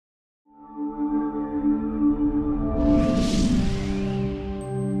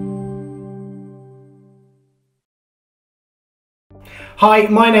Hi,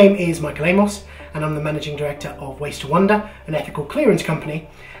 my name is Michael Amos and I'm the Managing Director of Waste to Wonder, an ethical clearance company,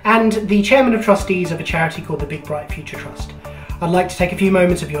 and the Chairman of Trustees of a charity called the Big Bright Future Trust. I'd like to take a few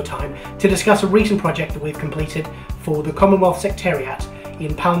moments of your time to discuss a recent project that we've completed for the Commonwealth Secretariat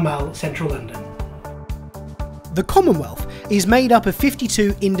in Pall Mall, central London. The Commonwealth is made up of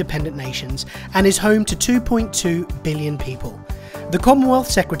 52 independent nations and is home to 2.2 billion people. The Commonwealth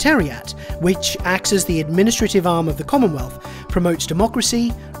Secretariat, which acts as the administrative arm of the Commonwealth, promotes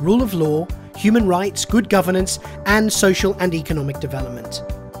democracy, rule of law, human rights, good governance, and social and economic development.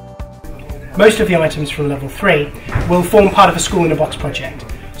 Most of the items from Level 3 will form part of a School in a Box project.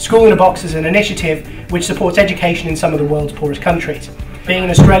 School in a Box is an initiative which supports education in some of the world's poorest countries. Being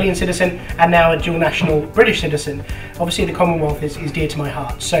an Australian citizen and now a dual national British citizen, obviously the Commonwealth is dear to my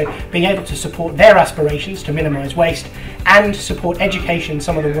heart. So being able to support their aspirations to minimise waste and support education in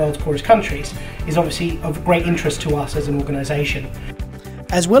some of the world's poorest countries is obviously of great interest to us as an organisation.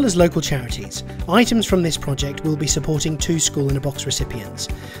 As well as local charities, items from this project will be supporting 2 School in a Box recipients.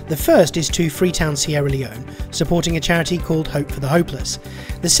 The first is to Freetown, Sierra Leone, supporting a charity called Hope for the Hopeless.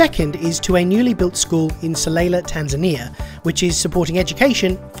 The second is to a newly built school in Selala, Tanzania, which is supporting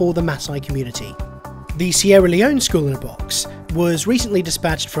education for the Maasai community. The Sierra Leone School in a Box was recently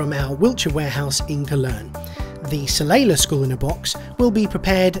dispatched from our Wiltshire warehouse in Cologne. The Selala School in a Box will be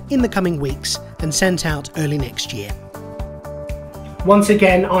prepared in the coming weeks and sent out early next year. Once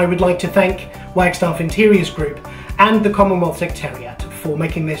again, I would like to thank Wagstaff Interiors Group and the Commonwealth Secretariat for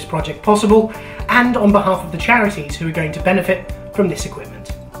making this project possible, and on behalf of the charities who are going to benefit from this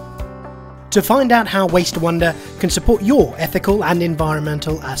equipment. To find out how Waste to Wonder can support your ethical and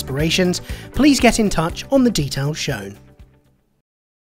environmental aspirations, please get in touch on the details shown.